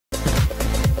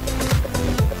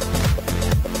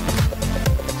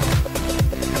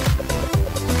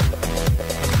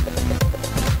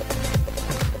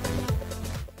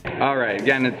Alright,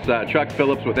 again it's Chuck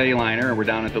Phillips with A-Liner, and we're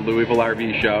down at the Louisville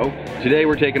RV show. Today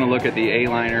we're taking a look at the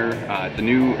A-Liner. It's a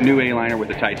new A-Liner with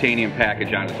a titanium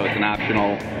package on it, so it's an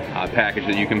optional package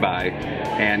that you can buy.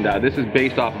 And this is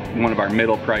based off of one of our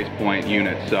middle price point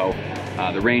units. So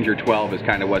the Ranger 12 is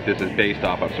kind of what this is based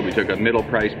off of. So we took a middle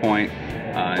price point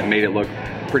and made it look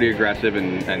pretty aggressive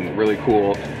and really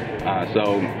cool.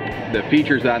 So the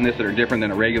features on this that are different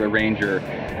than a regular Ranger,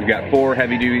 you've got 4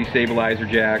 heavy-duty stabilizer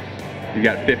jacks. You've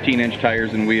got 15-inch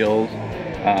tires and wheels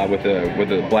with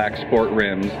the black sport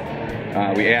rims.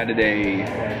 We added a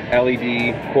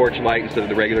LED porch light instead of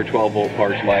the regular 12-volt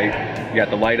porch light. You got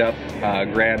the light-up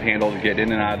grab handle to get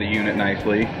in and out of the unit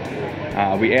nicely.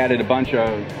 We added a bunch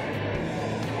of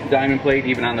diamond plate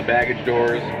even on the baggage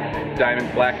doors,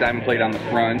 black diamond plate on the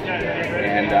front,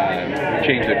 and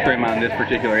changed the trim on this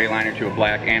particular A-Liner to a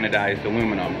black anodized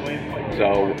aluminum.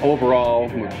 So overall,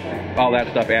 with all that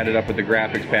stuff added up with the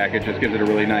graphics package, just gives it a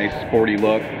really nice sporty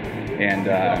look. And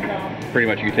pretty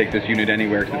much you can take this unit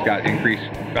anywhere because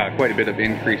it's got quite a bit of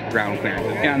increased ground clearance.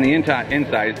 On the inside,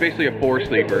 it's basically a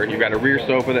 4-sleeper. You've got a rear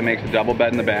sofa that makes a double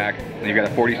bed in the back, and you've got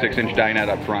a 46-inch dinette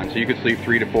up front, so you could sleep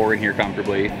 3 to 4 in here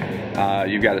comfortably.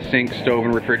 You've got a sink, stove,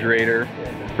 and refrigerator,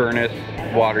 furnace,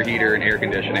 water heater, and air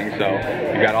conditioning. So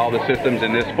you've got all the systems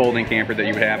in this folding camper that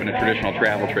you would have in a traditional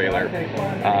travel trailer.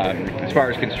 As far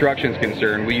as construction is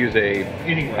concerned, we use a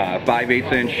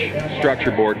 5/8"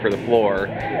 structure board for the floor.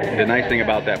 The nice thing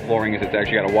about that flooring is it's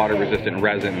actually got a water-resistant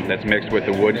resin that's mixed with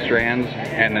the wood strands,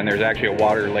 and then there's actually a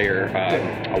water layer,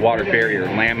 a water barrier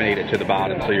laminated to the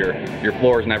bottom, so your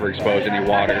floor is never exposed to any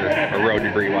water or road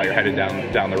debris while you're headed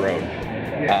down the road.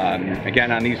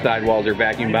 Again, on these sidewalls are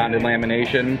vacuum bonded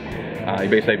lamination. You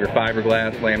basically have your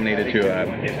fiberglass laminated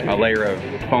to a layer of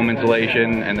foam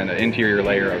insulation, and then an interior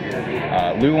layer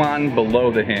of Luan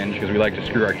below the hinge, because we like to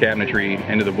screw our cabinetry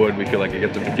into the wood. We feel like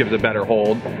it gives a better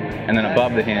hold. And then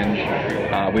above the hinge,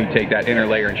 we take that inner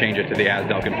layer and change it to the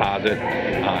Asdel composite,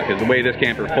 because the way this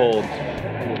camper folds,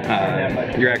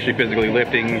 you're actually physically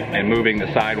lifting and moving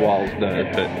the sidewalls,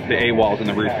 the A-walls and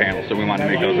the roof panels, so we want to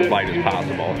make those as light as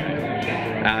possible.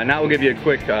 Now we'll give you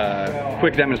a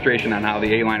quick demonstration on how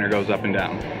the A-Liner goes up and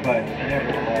down.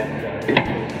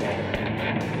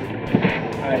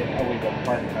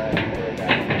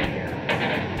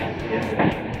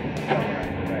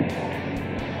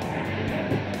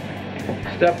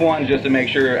 Step 1, just to make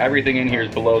sure everything in here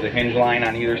is below the hinge line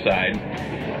on either side.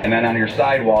 And then on your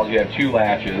side walls you have 2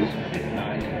 latches.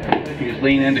 You just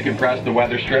lean in to compress the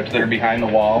weather strips that are behind the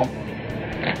wall.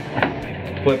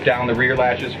 Flip down the rear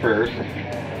latches first.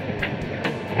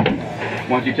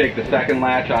 Once you take the second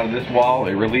latch out of this wall,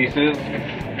 it releases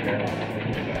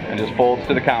and just folds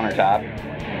to the countertop.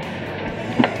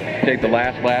 Take the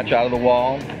last latch out of the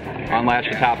wall, unlatch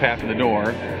the top half of the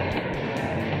door.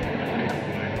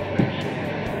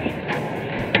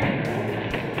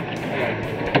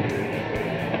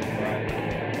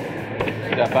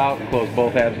 Step out and close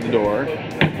both halves of the door.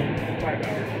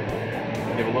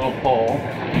 Give a little pull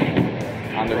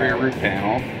on the rear roof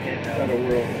panel.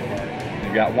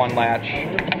 You've got 1 latch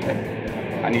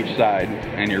on each side,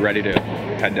 and you're ready to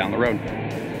head down the road.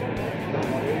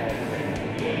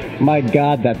 My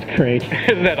God, that's great.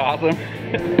 Isn't that awesome?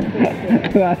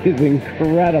 That is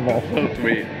incredible. So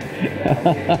sweet.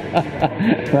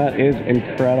 That is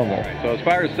incredible. So as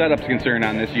far as setup's concerned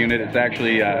on this unit, it's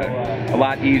actually a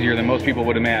lot easier than most people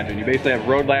would imagine. You basically have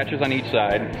road latches on each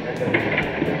side,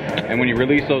 and when you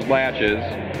release those latches,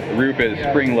 the roof is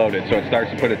spring-loaded, so it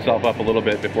starts to put itself up a little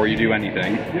bit before you do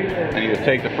anything. And you just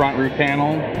take the front roof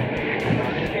panel,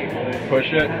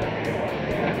 push it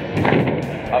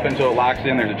up until it locks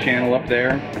in. There's a channel up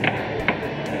there.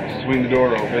 Swing the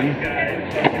door open.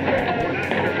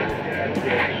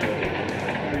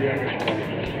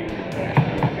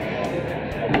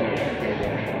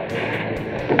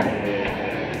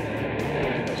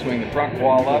 Swing the front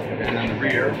wall up, and then the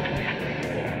rear.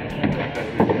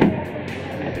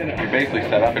 You're basically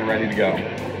set up and ready to go.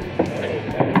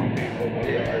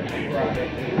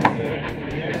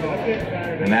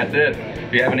 And that's it.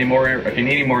 If you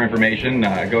need any more information,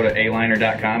 go to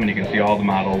aliner.com and you can see all the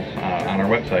models on our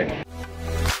website.